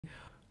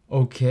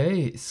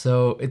Okay,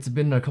 so it's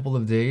been a couple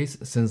of days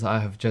since I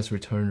have just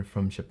returned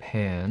from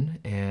Japan,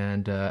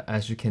 and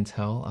as you can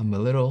tell, I'm a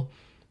little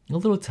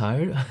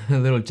tired, a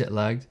little jet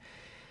lagged.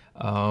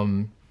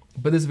 Um,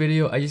 but this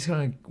video, I just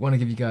kind of want to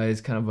give you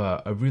guys kind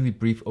of a really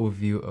brief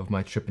overview of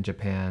my trip in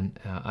Japan.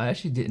 I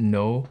actually didn't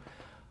know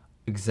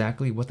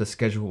exactly what the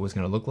schedule was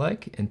going to look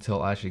like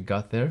until I actually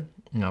got there.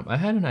 I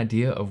had an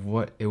idea of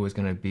what it was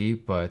going to be,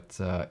 but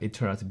it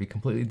turned out to be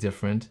completely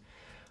different.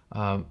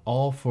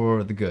 All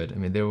for the good. I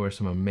mean, there were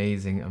some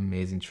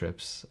amazing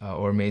trips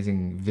or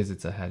amazing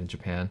visits I had in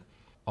Japan.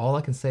 All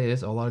I can say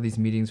is a lot of these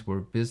meetings were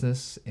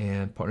business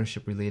and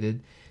partnership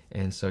related,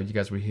 and so you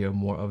guys will hear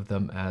more of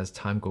them as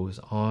time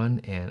goes on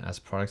and as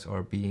products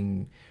are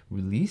being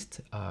released.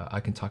 I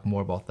can talk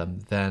more about them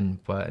then,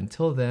 but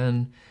until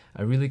then,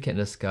 I really can't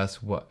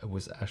discuss what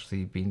was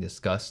actually being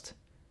discussed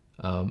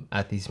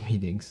at these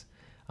meetings.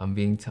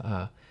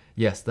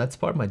 Yes, that's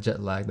part of my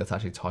jet lag that's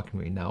actually talking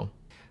right now.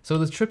 So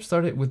the trip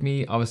started with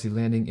me obviously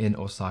landing in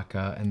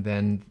Osaka, and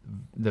then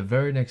the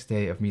very next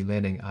day of me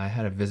landing, I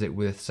had a visit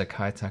with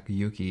Sakai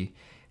Takayuki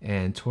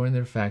and touring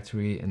their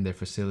factory and their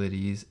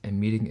facilities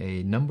and meeting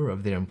a number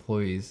of their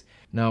employees.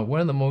 Now,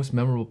 one of the most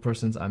memorable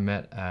persons I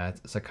met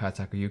at Sakai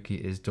Takayuki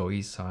is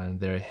Doi-san,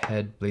 their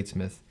head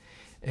bladesmith.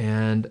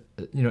 And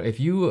if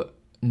you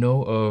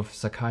know of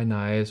Sakai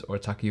knives or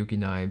Takayuki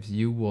knives,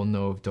 you will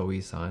know of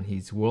Doi-san.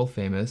 He's world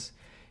famous.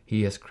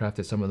 He has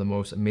crafted some of the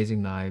most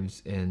amazing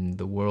knives in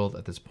the world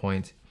at this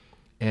point.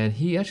 And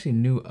he actually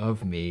knew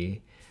of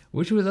me,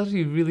 which was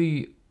actually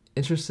really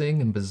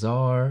interesting and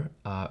bizarre,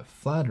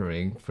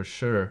 flattering for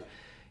sure.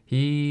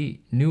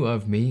 He knew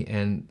of me,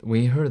 and when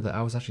he heard that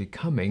I was actually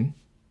coming,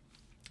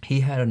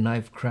 he had a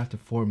knife crafted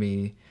for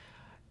me,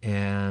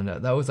 and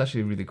that was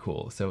actually really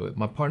cool. So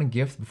my parting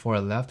gift before I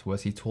left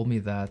was he told me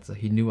that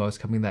he knew I was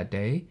coming that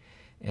day,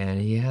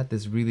 and he had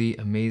this really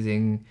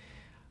amazing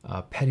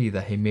petty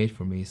that he made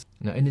for me.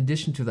 Now, in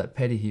addition to that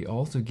petty, he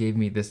also gave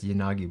me this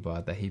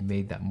Yanagiba that he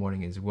made that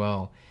morning as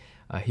well.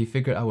 He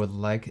figured I would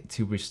like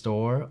to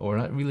restore, or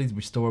not really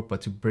restore,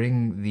 but to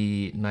bring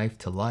the knife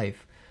to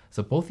life.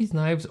 So both these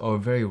knives are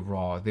very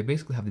raw. They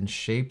basically have been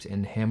shaped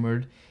and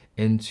hammered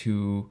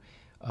into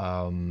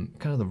kind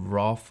of the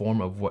raw form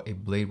of what a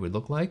blade would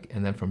look like.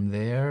 And then from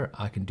there,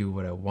 I can do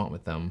what I want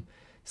with them.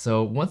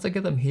 So once I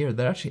get them here,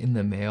 they're actually in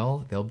the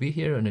mail. They'll be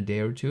here in a day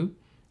or two.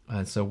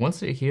 So once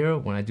they're here,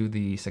 when I do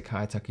the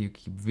Sakai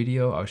Takayuki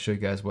video, I'll show you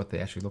guys what they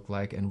actually look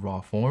like in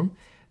raw form.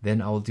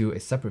 Then I'll do a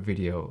separate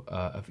video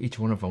of each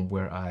one of them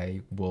where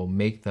I will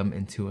make them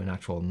into an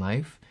actual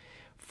knife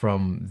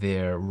from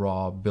their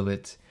raw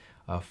billet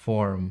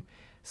form.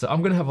 So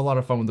I'm gonna have a lot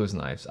of fun with those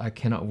knives. I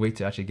cannot wait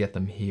to actually get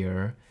them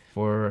here.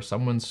 For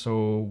someone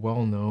so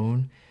well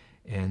known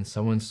and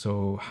someone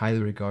so highly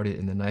regarded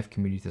in the knife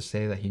community to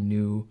say that he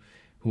knew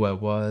who I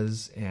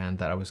was and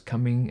that I was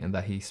coming and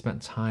that he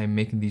spent time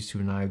making these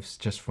two knives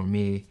just for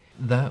me,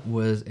 that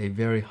was a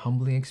very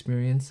humbling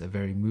experience, a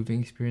very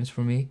moving experience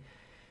for me.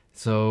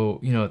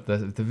 So,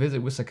 the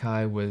visit with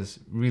Sakai was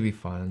really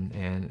fun,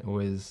 and it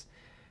was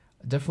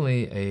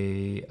definitely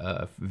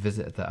a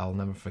visit that I'll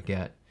never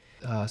forget.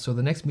 So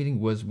the next meeting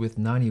was with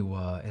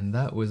Naniwa, and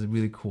that was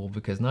really cool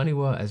because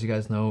Naniwa, as you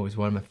guys know, is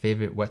one of my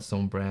favorite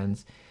whetstone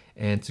brands.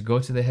 And to go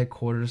to their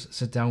headquarters,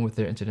 sit down with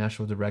their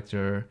international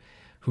director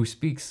who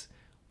speaks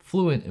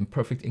fluent and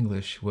perfect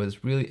English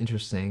was really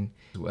interesting.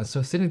 And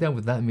so sitting down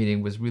with that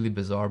meeting was really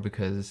bizarre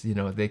because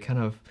they kind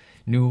of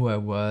knew who I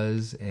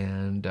was,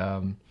 and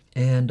to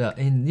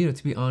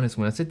be honest,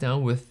 when I sit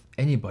down with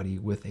anybody,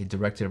 with a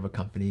director of a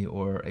company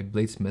or a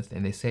bladesmith,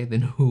 and they say they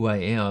know who I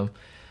am,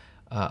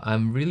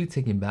 I'm really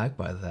taken back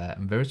by that.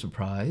 I'm very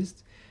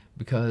surprised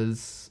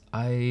because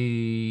I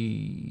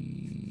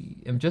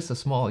am just a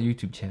small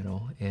YouTube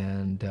channel,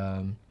 and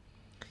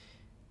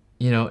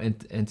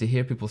and to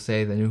hear people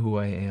say they know who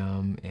I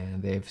am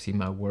and they've seen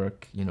my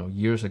work,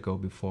 years ago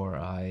before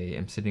I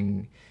am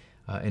sitting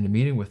in a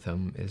meeting with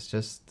them is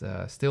just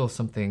still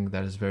something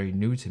that is very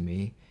new to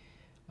me.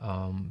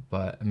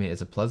 But I mean,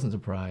 it's a pleasant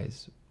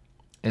surprise.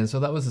 And so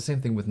that was the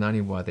same thing with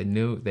Naniwa.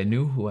 They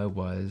knew who I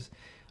was.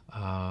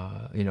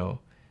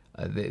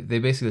 They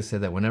basically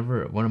said that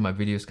whenever one of my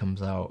videos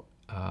comes out,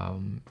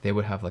 they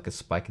would have like a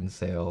spike in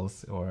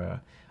sales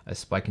or a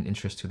spike in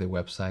interest to their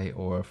website,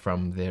 or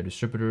from their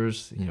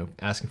distributors,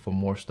 asking for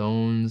more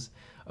stones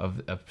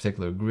of a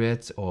particular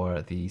grit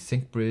or the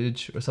sink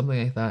bridge or something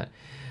like that.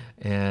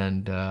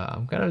 And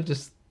I'm kind of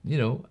just,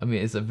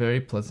 it's a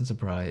very pleasant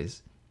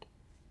surprise.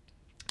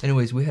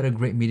 Anyways, we had a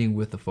great meeting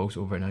with the folks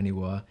over at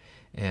Naniwa,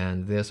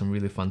 and there's some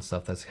really fun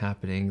stuff that's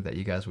happening that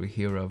you guys will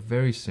hear of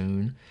very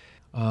soon.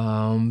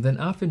 Then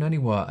after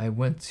Naniwa, I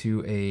went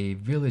to a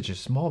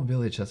small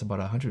village that's about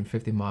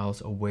 150 miles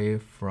away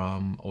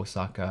from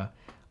Osaka.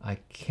 I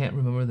can't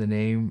remember the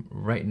name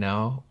right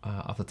now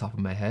off the top of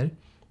my head,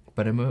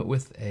 but I met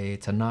with a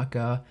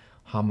Tanaka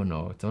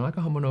Hamano.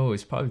 Tanaka Hamano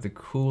is probably the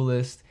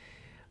coolest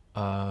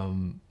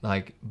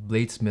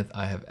bladesmith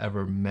I have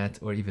ever met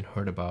or even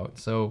heard about.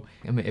 So,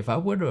 I mean, if I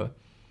were to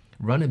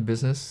run a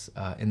business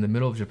in the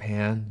middle of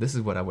Japan, this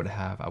is what I would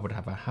have. I would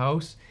have a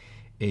house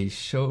a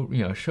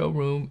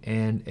showroom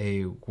and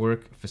a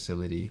work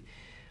facility.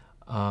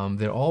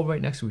 They're all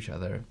right next to each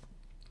other,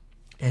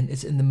 and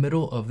it's in the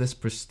middle of this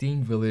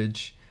pristine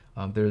village.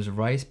 There's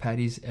rice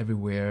paddies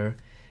everywhere,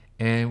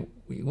 and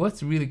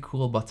what's really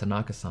cool about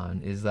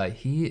Tanaka-san is that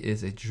he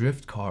is a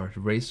drift car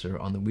racer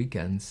on the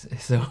weekends.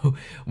 So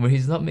when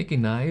he's not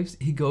making knives,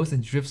 he goes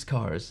and drifts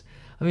cars.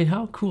 I mean,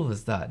 how cool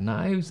is that?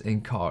 Knives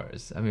and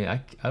cars. I mean,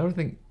 I don't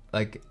think,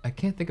 like, I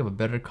can't think of a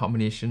better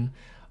combination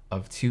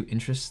of two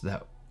interests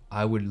that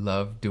I would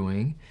love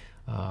doing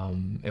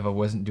if I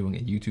wasn't doing a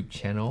YouTube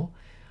channel.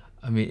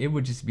 I mean, it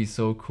would just be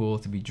so cool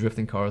to be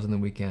drifting cars on the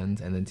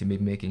weekends and then to be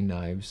making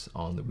knives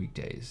on the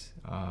weekdays.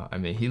 I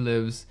mean, he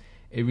lives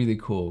a really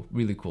cool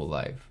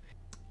life.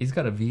 He's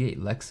got a V8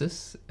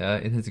 Lexus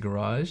in his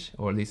garage,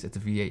 or at least it's a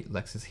V8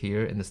 Lexus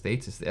here in the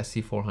States. It's the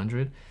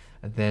SC400,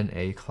 and then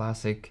a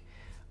classic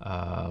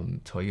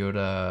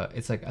Toyota.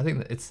 It's like, I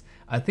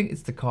think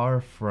it's the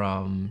car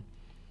from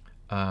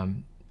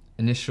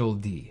Initial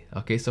D.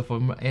 Okay, so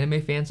for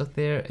anime fans out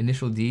there,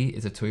 Initial D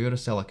is a Toyota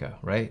Celica,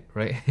 right?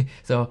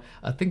 So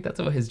I think that's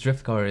what his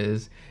drift car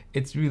is.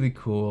 It's really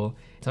cool.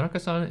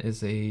 Tanaka-san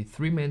is a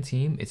three-man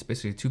team. It's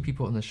basically two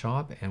people in the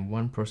shop and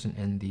one person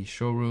in the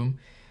showroom.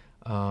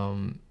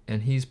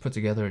 And he's put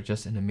together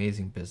just an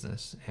amazing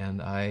business. And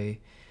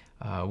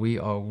we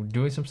are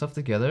doing some stuff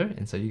together,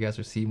 and so you guys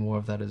will see more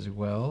of that as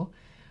well.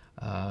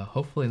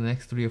 Hopefully in the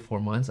next 3 or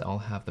 4 months, I'll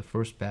have the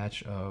first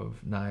batch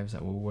of knives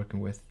that we're working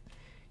with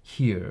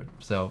here.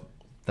 So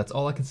that's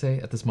all I can say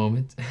at this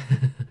moment.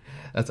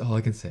 That's all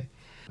I can say.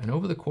 And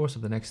over the course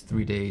of the next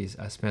 3 days,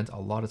 I spent a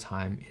lot of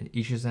time in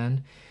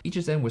Ichizen.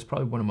 Ichizen was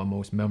probably one of my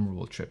most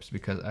memorable trips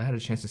because I had a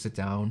chance to sit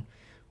down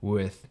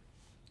with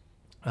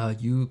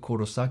Yu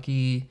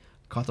Kurosaki,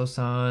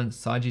 Kato-san,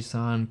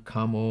 Saji-san,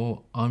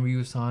 Camou,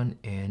 Anryu-san,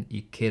 and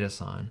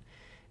Ikeda-san.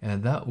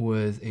 And that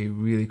was a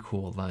really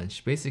cool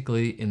lunch.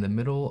 Basically, in the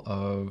middle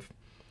of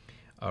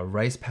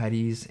rice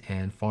paddies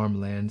and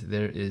farmland,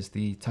 there is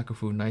the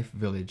Takufu Knife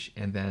Village,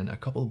 and then a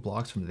couple of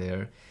blocks from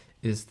there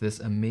is this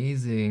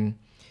amazing,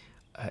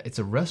 it's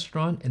a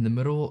restaurant in the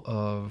middle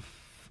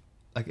of,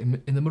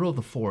 in the middle of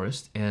the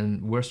forest,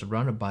 and we're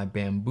surrounded by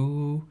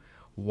bamboo,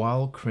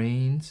 wild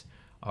cranes,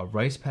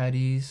 rice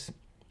paddies,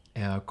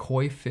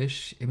 koi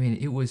fish. I mean,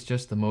 it was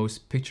just the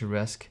most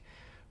picturesque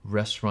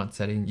restaurant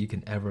setting you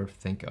can ever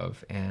think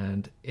of.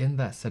 And in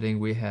that setting,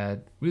 we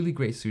had really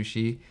great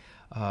sushi,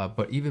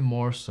 but even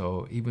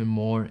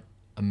more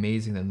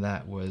amazing than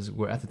that was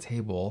we're at the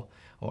table,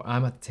 or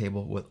I'm at the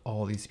table with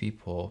all these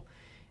people.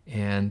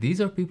 And these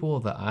are people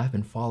that I've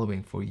been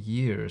following for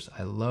years.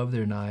 I love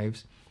their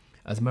knives.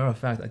 As a matter of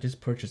fact, I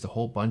just purchased a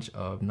whole bunch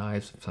of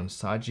knives from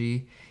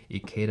Saji,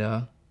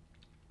 Ikeda,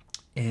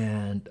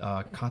 and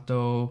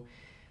Kato,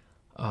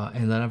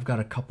 and then I've got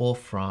a couple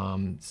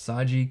from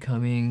Saji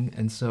coming,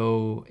 and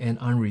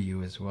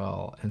Anryu as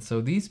well. And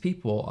so these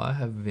people I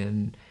have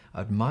been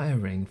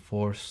admiring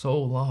for so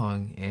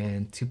long,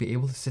 and to be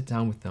able to sit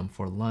down with them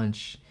for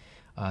lunch,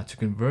 to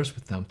converse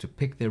with them, to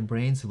pick their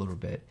brains a little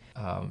bit.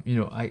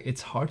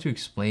 It's hard to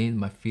explain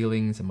my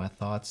feelings and my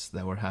thoughts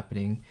that were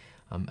happening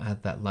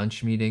at that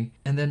lunch meeting.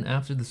 And then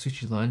after the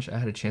sushi lunch, I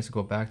had a chance to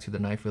go back to the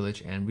Knife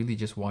Village and really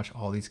just watch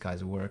all these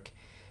guys work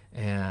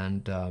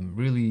and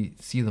really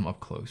see them up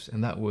close.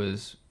 And that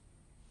was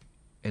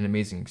an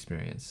amazing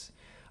experience.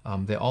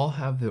 They all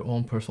have their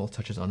own personal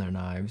touches on their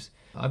knives.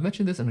 I've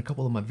mentioned this in a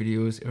couple of my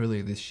videos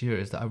earlier this year,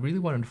 is that I really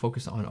wanted to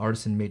focus on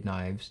artisan made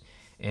knives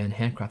and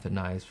handcrafted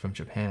knives from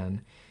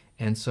Japan.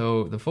 And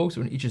so the folks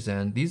in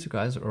Ichizen, these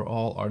guys are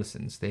all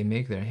artisans. They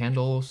make their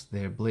handles,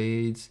 their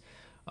blades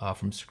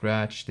from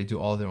scratch. They do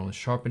all their own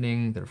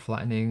sharpening, their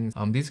flattening.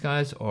 These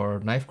guys are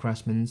knife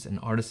craftsmen and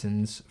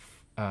artisans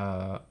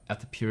at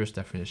the purest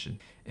definition.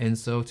 And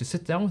so to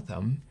sit down with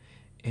them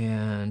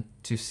and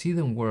to see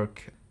them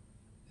work,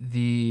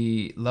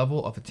 the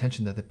level of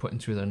attention that they put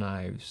into their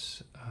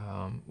knives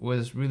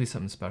was really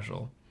something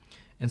special.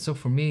 And so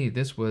for me,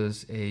 this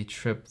was a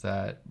trip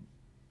that,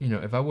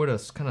 if I were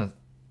to kind of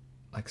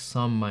like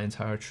sum my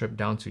entire trip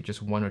down to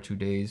just 1 or 2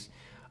 days,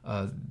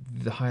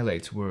 the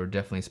highlights were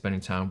definitely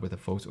spending time with the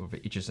folks over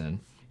at Ichizen.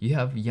 You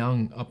have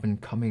young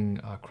up-and-coming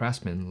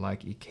craftsmen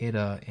like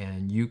Ikeda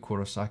and Yu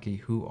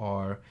Kurosaki, who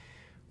are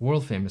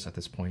world famous at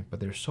this point, but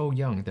they're so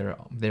young.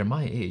 They're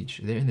my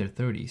age. They're in their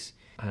 30s.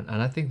 And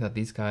I think that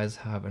these guys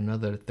have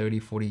another 30,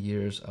 40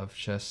 years of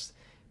just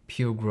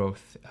pure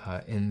growth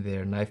in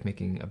their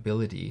knife-making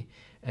ability.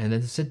 And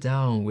then to sit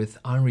down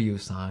with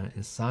Anryu-san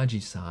and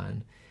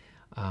Saji-san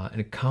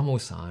and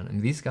Camou-san,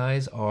 and these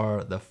guys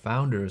are the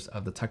founders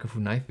of the Takufu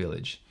Knife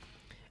Village.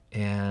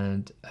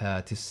 And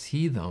to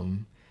see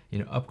them,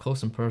 up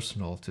close and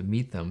personal, to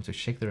meet them, to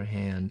shake their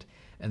hand,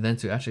 and then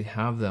to actually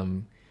have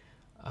them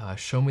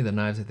show me the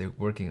knives that they're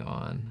working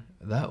on,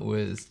 that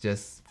was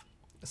just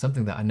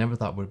something that I never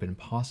thought would have been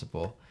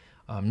possible.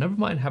 Never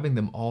mind having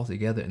them all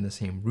together in the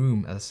same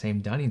room at the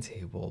same dining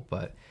table,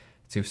 but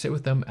to sit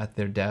with them at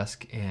their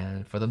desk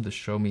and for them to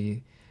show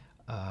me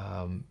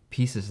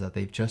pieces that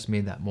they've just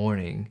made that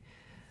morning,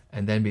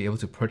 and then be able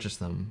to purchase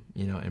them,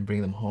 and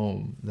bring them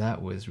home.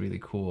 That was really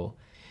cool.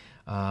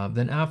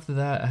 Then after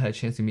that, I had a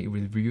chance to meet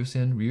with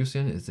Ryusen.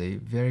 Ryusen is a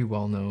very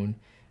well-known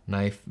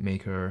knife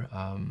maker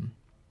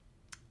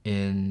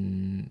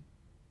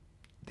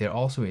they're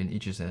also in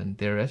Ichizen.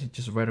 They're actually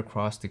just right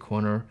across the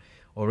corner,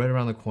 or right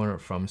around the corner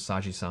from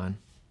Saji-san.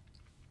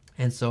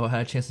 And so I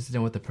had a chance to sit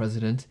down with the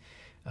president,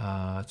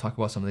 talk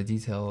about some of the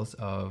details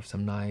of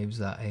some knives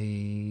that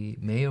I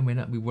may or may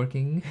not be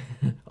working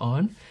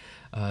on.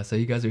 So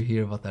you guys will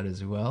hear about that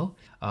as well.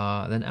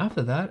 Then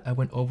after that, I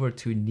went over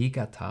to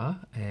Niigata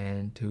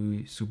and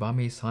to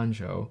Tsubame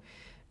Sanjo.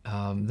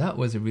 That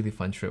was a really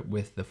fun trip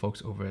with the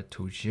folks over at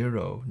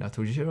Tojiro. Now,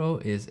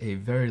 Tojiro is a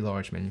very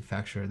large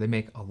manufacturer. They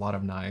make a lot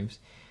of knives.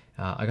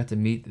 I got to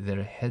meet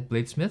their head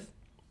bladesmith,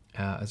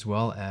 as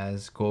well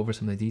as go over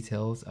some of the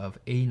details of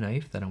a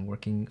knife that I'm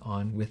working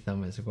on with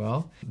them as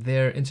well.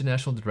 Their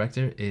international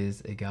director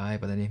is a guy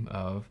by the name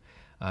of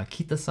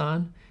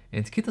Kita-san.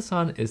 And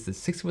Kita-san is the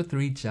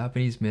 6'3"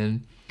 Japanese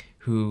man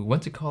who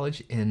went to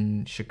college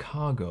in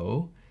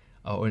Chicago,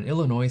 or in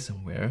Illinois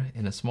somewhere,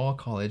 in a small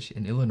college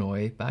in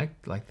Illinois back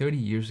like 30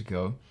 years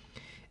ago.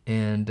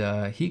 And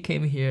he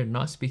came here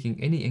not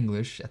speaking any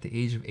English at the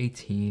age of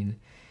 18.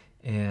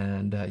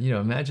 And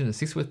imagine a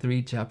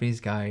 6'3" Japanese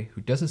guy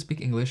who doesn't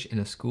speak English in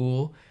a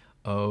school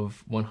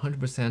of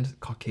 100%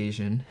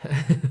 Caucasian.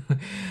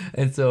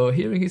 And so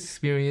hearing his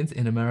experience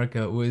in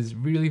America was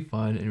really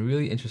fun and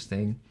really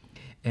interesting.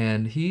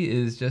 And he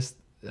is just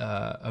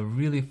a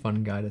really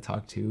fun guy to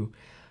talk to.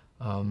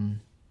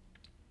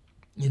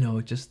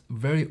 Just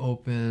very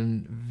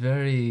open,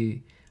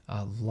 very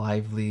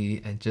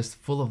lively, and just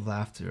full of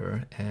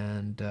laughter.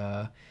 And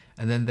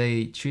then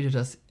they treated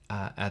us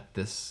at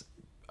this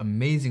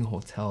amazing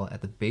hotel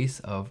at the base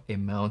of a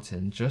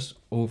mountain just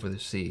over the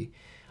sea,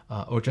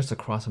 or just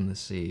across from the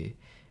sea.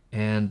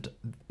 And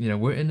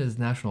we're in this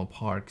national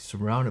park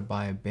surrounded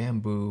by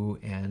bamboo,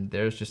 and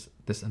there's just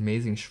this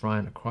amazing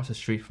shrine across the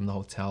street from the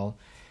hotel.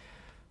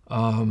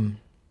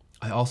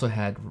 I also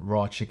had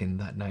raw chicken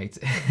that night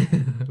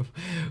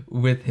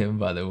with him,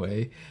 by the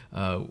way.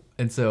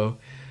 And so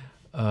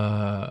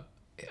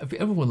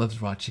everyone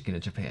loves raw chicken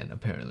in Japan,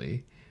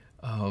 apparently.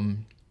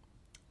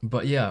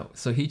 But yeah,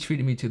 so he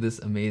treated me to this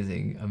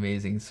amazing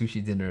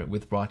sushi dinner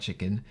with raw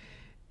chicken.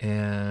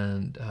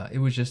 And it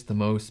was just the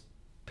most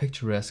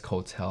picturesque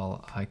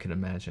hotel I could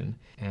imagine.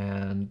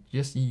 And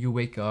just you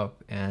wake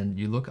up and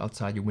you look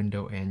outside your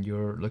window and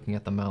you're looking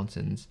at the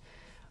mountains.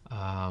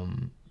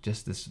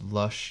 Just this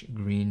lush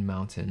green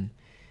mountain,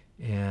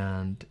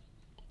 and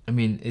I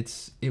mean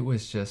it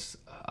was just,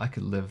 I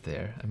could live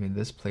there. I mean,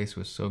 this place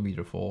was so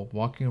beautiful.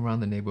 Walking around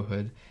the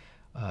neighborhood,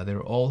 there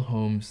were old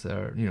homes that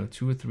are 200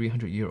 or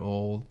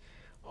 300-year-old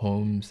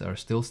homes that are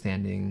still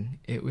standing.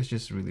 It was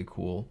just really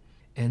cool,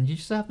 and you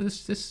just have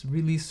this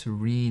really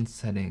serene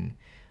setting,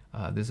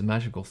 this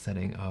magical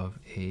setting of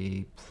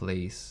a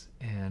place.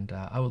 And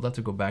I would love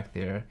to go back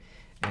there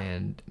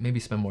and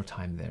maybe spend more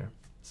time there.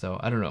 So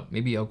I don't know,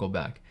 maybe I'll go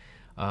back.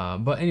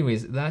 But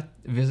anyways, that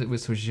visit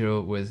with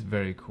Tojiro was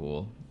very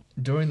cool.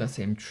 During that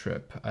same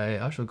trip, I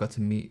actually got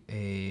to meet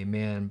a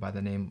man by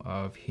the name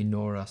of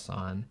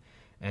Hinora-san.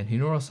 And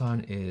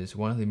Hinora-san is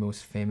one of the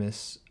most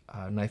famous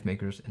knife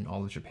makers in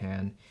all of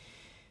Japan.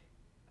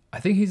 I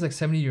think he's like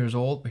 70 years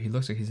old, but he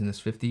looks like he's in his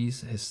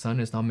 50s. His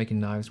son is now making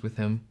knives with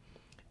him.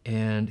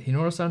 And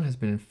Hinora-san has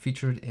been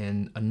featured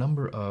in a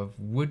number of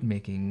wood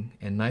making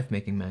and knife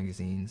making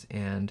magazines.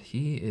 And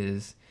he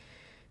is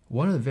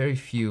one of the very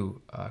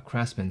few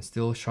craftsmen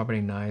still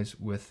sharpening knives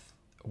with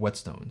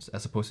whetstones,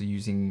 as opposed to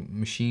using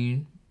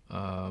machine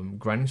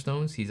grinding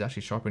stones. He's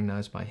actually sharpening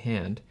knives by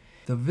hand.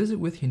 The visit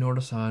with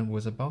Hinora-san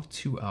was about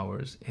 2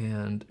 hours,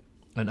 and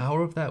an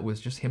hour of that was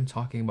just him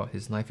talking about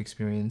his knife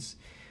experience,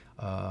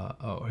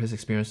 or his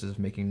experiences of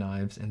making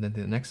knives. And then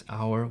the next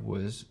hour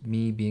was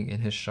me being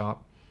in his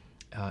shop,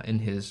 in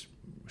his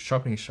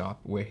sharpening shop,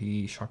 where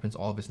he sharpens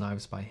all of his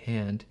knives by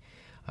hand.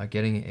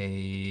 Getting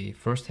a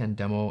first-hand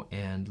demo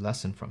and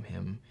lesson from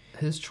him.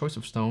 His choice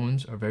of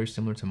stones are very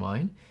similar to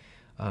mine.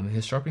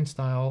 His sharpening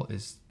style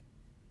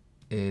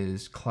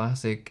is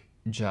classic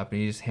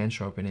Japanese hand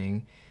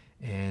sharpening,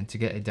 and to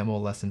get a demo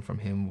lesson from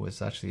him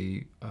was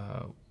actually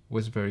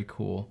was very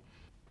cool.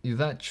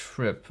 That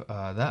trip,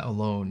 that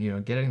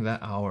alone, getting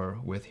that hour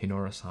with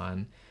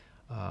Hinora-san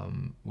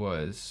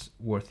was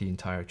worth the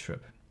entire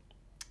trip.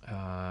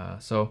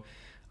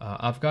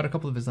 I've got a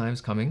couple of his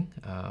knives coming,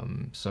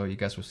 so you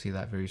guys will see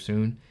that very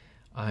soon.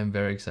 I'm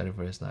very excited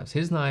for his knives.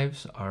 His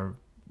knives are,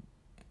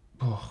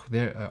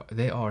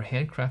 they are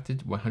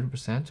handcrafted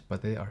 100%,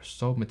 but they are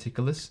so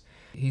meticulous.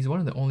 He's one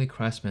of the only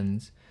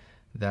craftsmen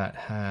that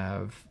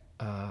have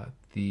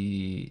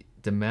the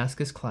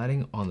Damascus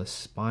cladding on the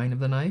spine of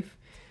the knife.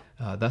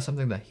 That's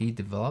something that he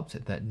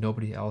developed that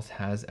nobody else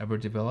has ever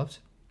developed.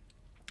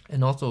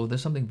 And also,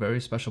 there's something very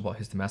special about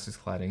his Damascus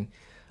cladding.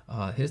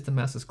 His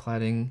Damascus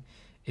cladding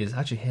is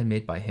actually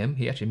handmade by him.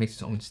 He actually makes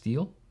his own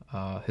steel,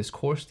 his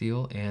core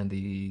steel, and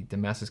the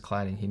Damascus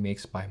cladding he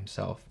makes by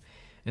himself.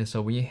 And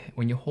so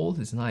when you hold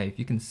his knife,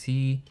 you can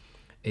see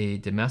a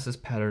Damascus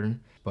pattern,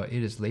 but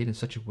it is laid in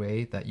such a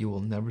way that you will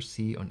never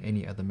see on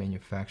any other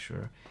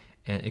manufacturer.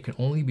 And it can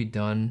only be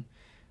done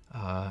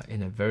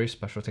in a very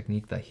special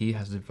technique that he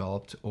has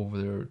developed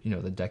over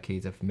the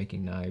decades of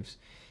making knives.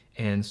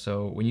 And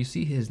so when you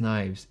see his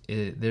knives,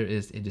 there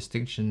is a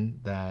distinction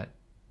that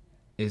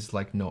is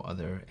like no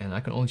other. And I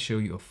can only show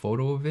you a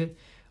photo of it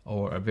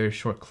or a very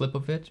short clip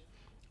of it.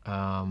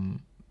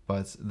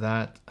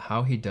 But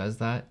how he does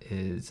that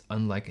is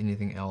unlike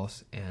anything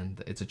else,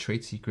 and it's a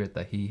trade secret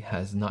that he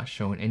has not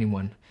shown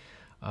anyone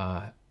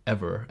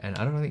ever. And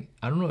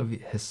I don't know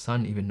if his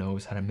son even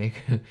knows how to make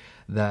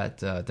that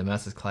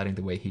Damascus cladding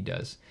the way he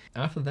does.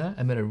 After that,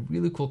 I met a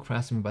really cool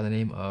craftsman by the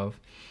name of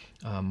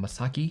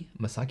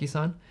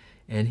Masaki-san,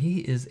 and he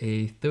is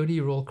a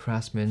 30-year-old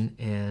craftsman.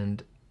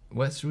 And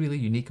what's really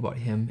unique about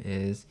him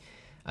is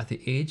at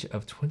the age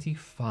of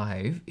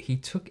 25, he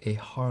took a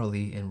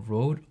Harley and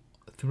rode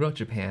throughout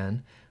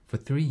Japan for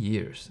 3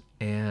 years.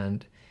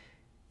 And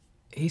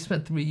he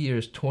spent 3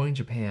 years touring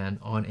Japan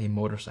on a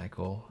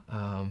motorcycle.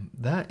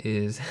 That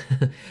is,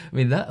 I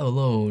mean, that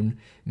alone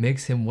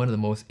makes him one of the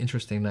most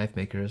interesting knife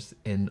makers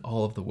in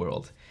all of the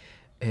world.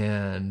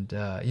 And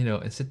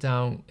and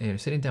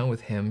sitting down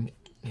with him,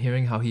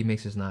 hearing how he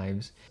makes his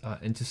knives,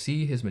 and to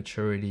see his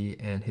maturity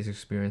and his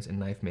experience in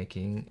knife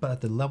making, but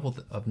at the level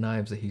of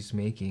knives that he's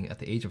making at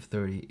the age of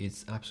 30,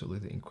 it's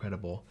absolutely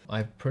incredible.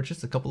 I've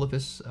purchased a couple of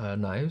his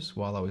knives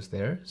while I was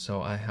there,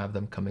 so I have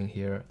them coming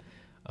here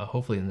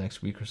hopefully in the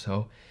next week or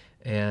so.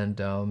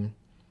 And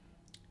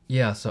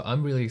yeah, so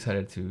I'm really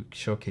excited to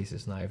showcase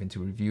his knife and to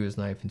review his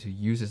knife and to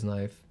use his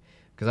knife,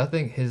 because I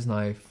think his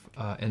knife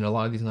and a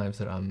lot of these knives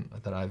that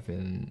I've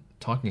been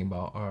talking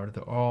about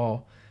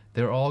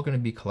they're all going to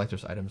be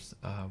collector's items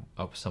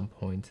at some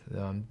point.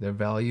 Their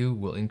value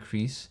will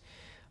increase,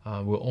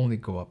 will only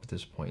go up at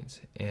this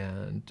point.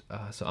 And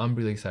so I'm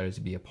really excited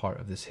to be a part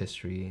of this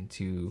history and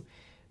to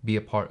be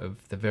a part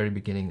of the very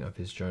beginning of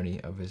his journey,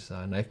 of his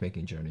knife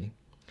making journey.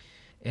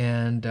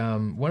 And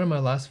one of my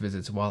last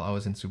visits while I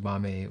was in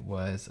Tsubame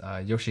was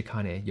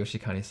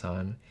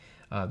Yoshikane-san.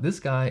 This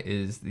guy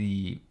is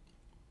the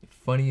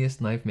funniest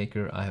knife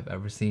maker I have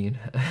ever seen.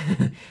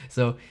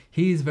 So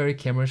he's very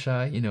camera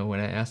shy. When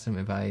I asked him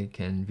if I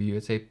can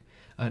videotape,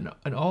 and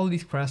all of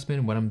these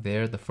craftsmen, when I'm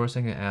there, the first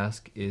thing I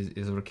ask is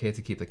it okay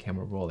to keep the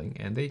camera rolling?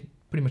 And they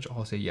pretty much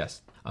all say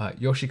yes.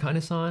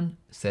 Yoshikane-san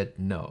said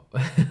no.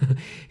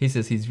 He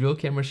says he's real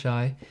camera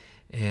shy,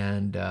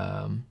 and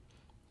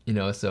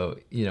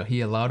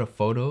he allowed a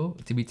photo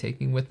to be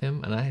taken with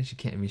him, and I actually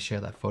can't even share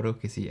that photo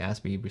because he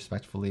asked me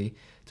respectfully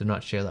to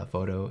not share that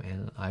photo,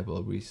 and I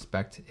will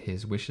respect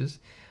his wishes.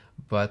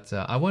 But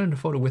I wanted a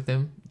photo with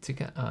him to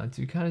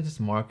kind of just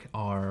mark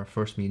our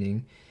first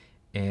meeting,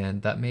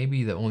 and that may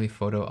be the only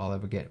photo I'll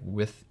ever get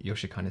with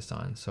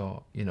Yoshikane-san.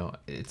 So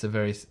it's a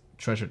very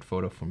treasured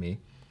photo for me.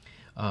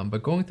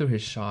 But going through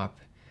his shop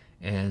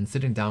and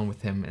sitting down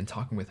with him and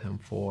talking with him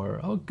for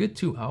a good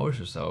 2 hours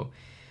or so,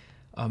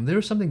 there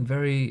was something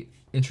very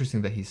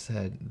interesting that he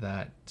said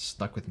that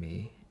stuck with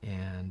me.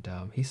 And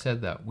he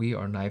said that we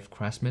are knife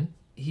craftsmen.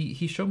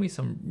 He showed me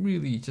some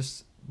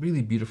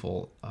really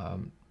beautiful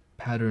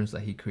patterns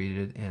that he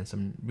created and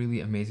some really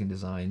amazing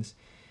designs.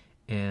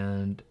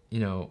 And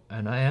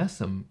and I asked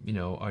him,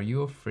 are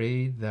you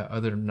afraid that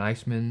other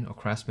knifesmen or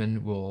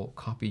craftsmen will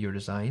copy your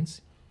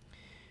designs?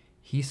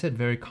 He said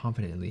very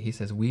confidently, he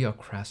says, we are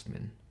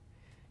craftsmen.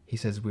 He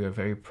says we are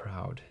very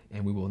proud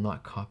and we will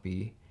not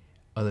copy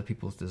other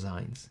people's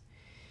designs.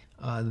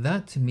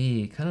 That to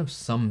me kind of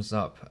sums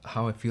up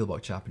how I feel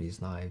about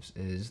Japanese knives.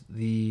 Is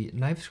the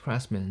knives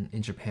craftsmen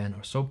in Japan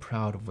are so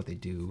proud of what they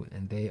do,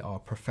 and they are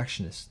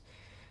perfectionists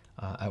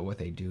at what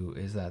they do.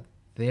 Is that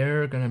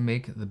they're gonna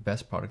make the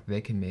best product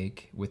they can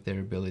make with their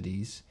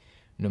abilities,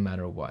 no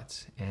matter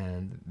what.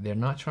 And they're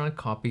not trying to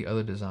copy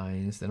other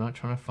designs. They're not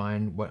trying to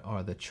find what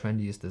are the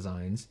trendiest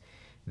designs.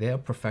 They are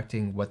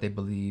perfecting what they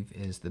believe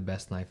is the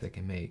best knife they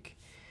can make.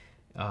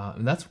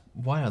 And that's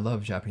why I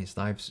love Japanese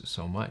knives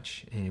so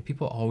much. And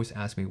people always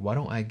ask me, why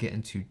don't I get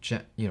into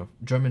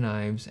German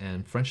knives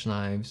and French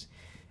knives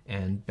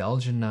and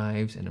Belgian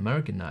knives and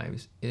American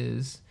knives?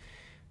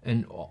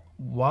 And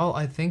while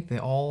I think they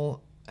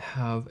all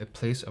have a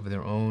place of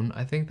their own,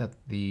 I think that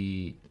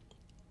the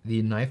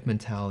knife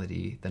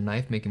mentality, the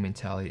knife making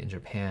mentality in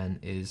Japan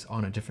is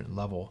on a different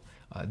level.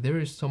 There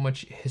is so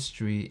much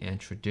history and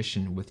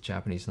tradition with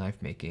Japanese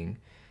knife making.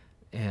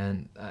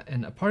 And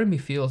a part of me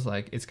feels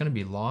like it's going to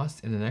be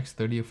lost in the next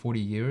 30 or 40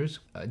 years.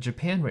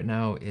 Japan right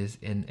now is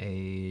in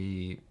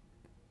a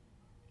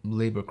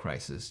labor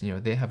crisis.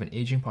 They have an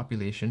aging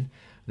population.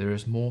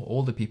 There's more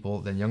older people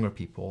than younger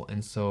people.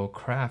 And so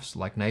crafts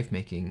like knife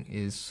making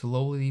is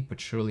slowly but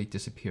surely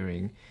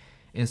disappearing.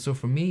 And so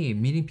for me,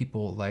 meeting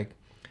people like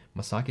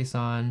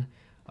Masaki-san,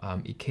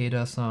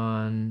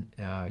 Ikeda-san,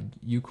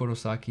 Yu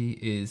Kurosaki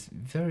is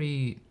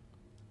very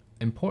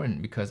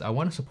important, because I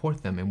want to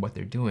support them in what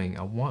they're doing.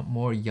 I want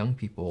more young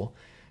people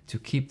to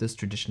keep this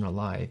tradition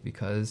alive,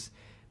 because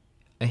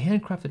a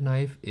handcrafted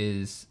knife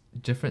is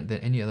different than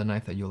any other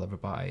knife that you'll ever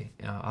buy.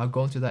 I'll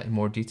go into that in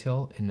more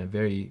detail in a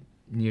very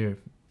near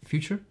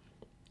future.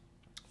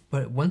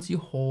 But once you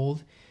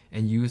hold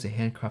and use a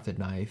handcrafted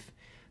knife,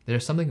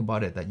 there's something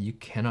about it that you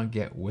cannot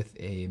get with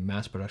a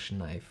mass production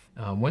knife.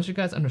 Once you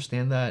guys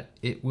understand that,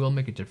 it will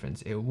make a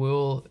difference. It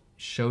will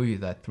show you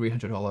that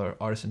 $300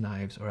 artisan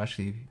knives are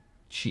actually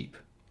cheap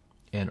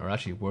and are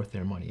actually worth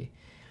their money.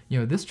 You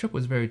know, this trip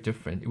was very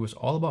different. It was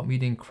all about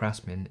meeting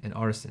craftsmen and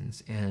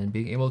artisans and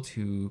being able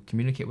to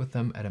communicate with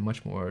them at a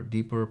much more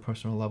deeper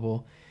personal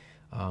level.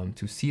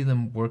 To see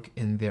them work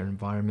in their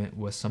environment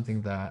was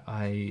something that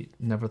I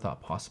never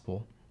thought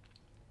possible.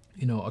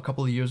 You know, a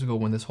couple of years ago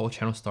when this whole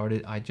channel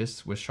started, I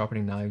just was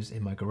sharpening knives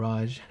in my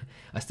garage.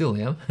 I still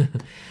am.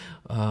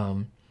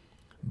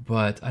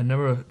 But I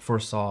never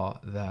foresaw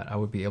that I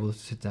would be able to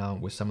sit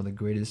down with some of the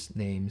greatest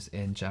names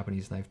in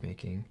Japanese knife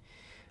making.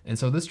 And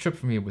so this trip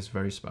for me was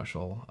very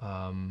special.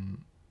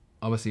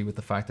 Obviously with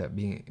the fact that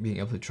being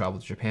able to travel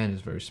to Japan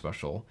is very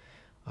special,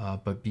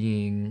 but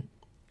being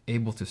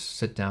able to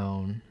sit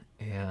down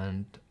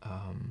and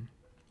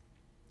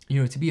you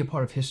know, to be a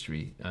part of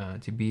history,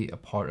 to be a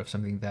part of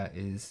something that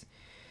is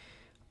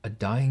a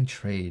dying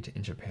trade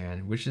in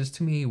Japan, which is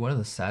to me one of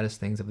the saddest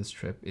things of this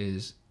trip.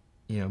 Is,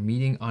 you know,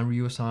 meeting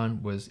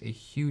Anryu-san was a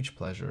huge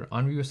pleasure.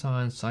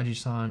 Anryu-san,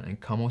 Saji-san,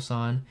 and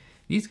Camou-san,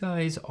 these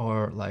guys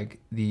are like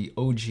the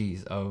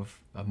OGs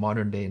of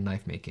modern day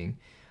knife making.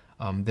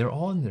 They're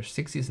all in their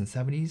 60s and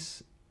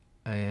 70s,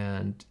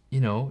 and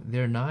you know,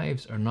 their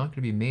knives are not going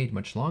to be made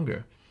much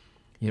longer.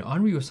 You know,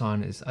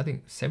 Anryu-san is, I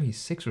think,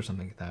 76 or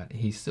something like that.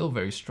 He's still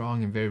very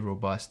strong and very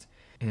robust.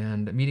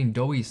 And meeting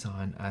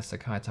Doi-san as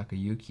Sakai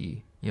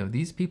Takayuki, you know,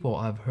 these people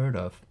I've heard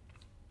of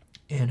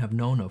and have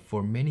known of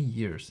for many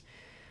years.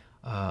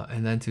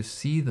 And then to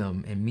see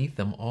them and meet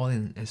them all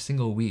in a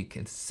single week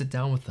and sit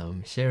down with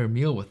them, share a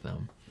meal with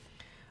them,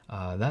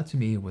 that to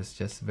me was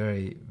just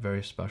very,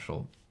 very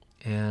special.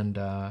 And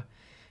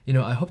you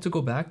know, I hope to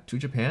go back to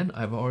Japan.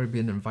 I've already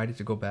been invited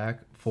to go back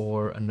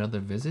for another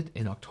visit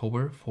in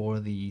October for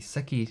the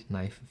Seki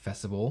Knife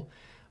Festival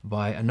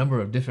by a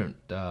number of different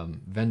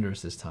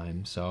vendors this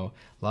time. So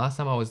last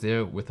time I was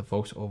there with the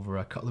folks over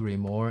at Cutlery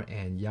More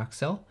and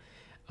Yaxel.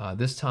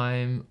 This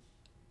time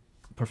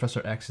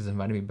Professor X has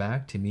invited me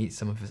back to meet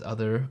some of his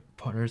other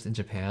partners in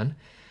Japan.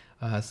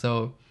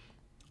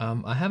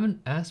 I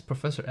haven't asked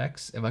Professor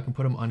X if I can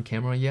put him on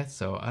camera yet,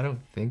 so I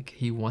don't think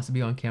he wants to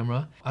be on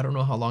camera. I don't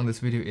know how long this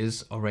video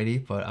is already,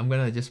 but I'm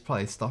gonna just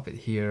probably stop it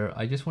here.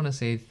 I just want to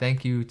say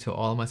thank you to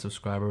all my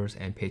subscribers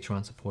and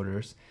Patreon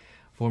supporters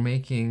for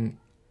making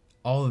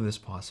all of this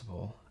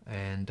possible.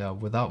 And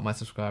without my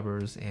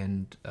subscribers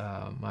and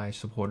my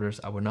supporters,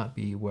 I would not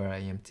be where I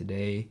am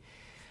today.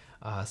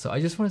 So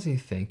I just want to say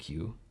thank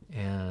you.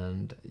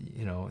 And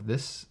you know,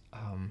 this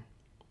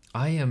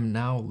I am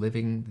now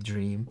living the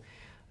dream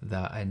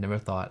that I never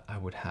thought I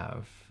would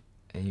have.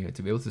 And you know,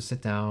 to be able to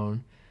sit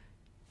down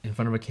in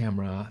front of a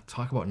camera,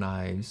 talk about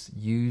knives,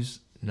 use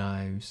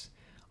knives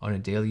on a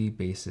daily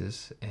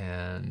basis,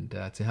 and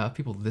to have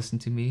people listen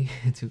to me,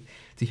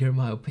 to hear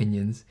my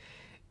opinions,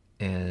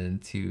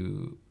 and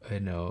to, you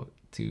know,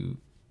 to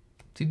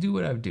do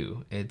what I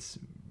do. It's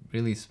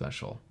really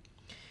special.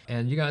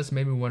 And you guys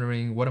may be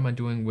wondering, what am I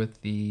doing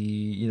with the,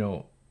 you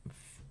know,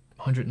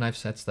 100 knife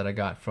sets that I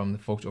got from the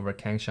folks over at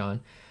Kangshan?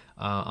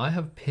 I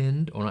have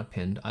pinned, or not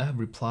pinned, I have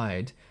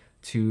replied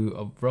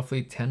to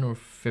roughly 10 or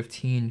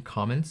 15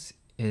 comments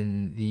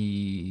in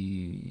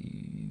the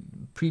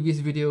previous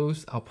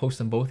videos. I'll post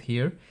them both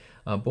here.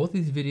 Both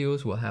these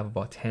videos will have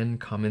about 10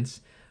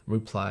 comments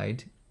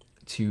replied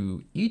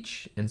to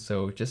each, and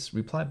so just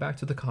reply back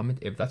to the comment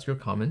if that's your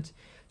comment.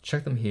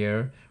 Check them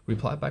here,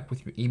 reply back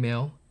with your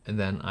email, and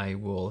then I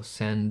will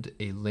send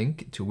a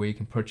link to where you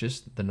can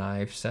purchase the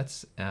knife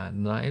sets,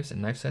 knives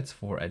and knife sets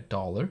for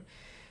 $1.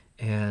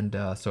 And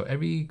so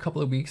every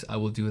couple of weeks I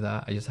will do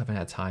that. I just haven't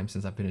had time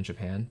since I've been in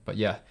Japan, but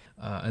yeah.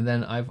 And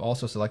then I've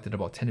also selected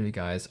about 10 of you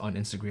guys on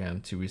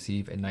Instagram to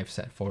receive a knife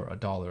set for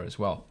 $1 as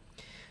well.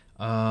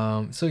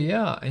 So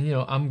yeah, and you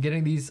know, I'm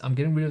getting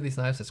rid of these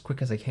knives as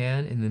quick as I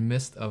can in the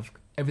midst of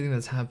everything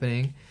that's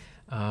happening.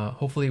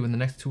 Hopefully in the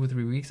next 2 or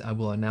 3 weeks, I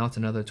will announce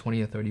another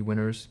 20 or 30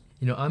 winners.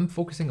 You know, I'm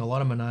focusing a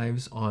lot of my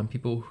knives on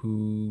people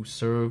who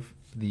serve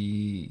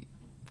the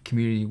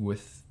community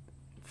with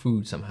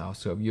food somehow.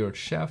 So if you're a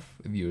chef,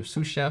 if you're a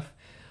sous chef,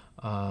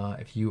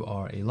 if you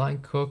are a line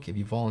cook, if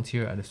you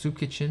volunteer at a soup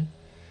kitchen,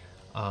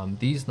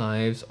 these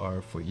knives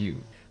are for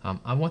you.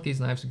 I want these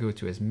knives to go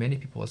to as many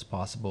people as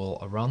possible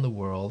around the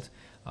world.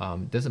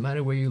 Doesn't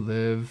matter where you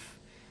live.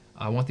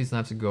 I want these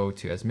knives to go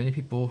to as many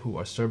people who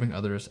are serving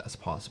others as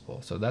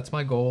possible. So that's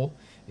my goal,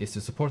 is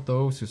to support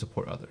those who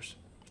support others.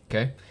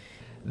 Okay,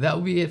 that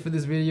will be it for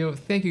this video.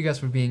 Thank you guys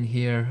for being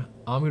here.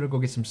 I'm gonna go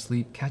get some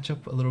sleep, catch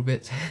up a little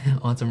bit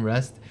on some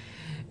rest,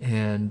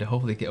 and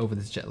hopefully get over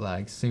this jet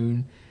lag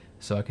soon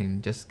so I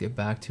can just get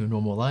back to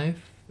normal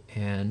life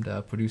and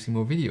producing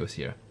more videos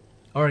here.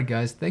 Alright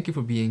guys, thank you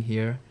for being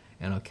here,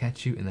 and I'll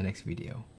catch you in the next video.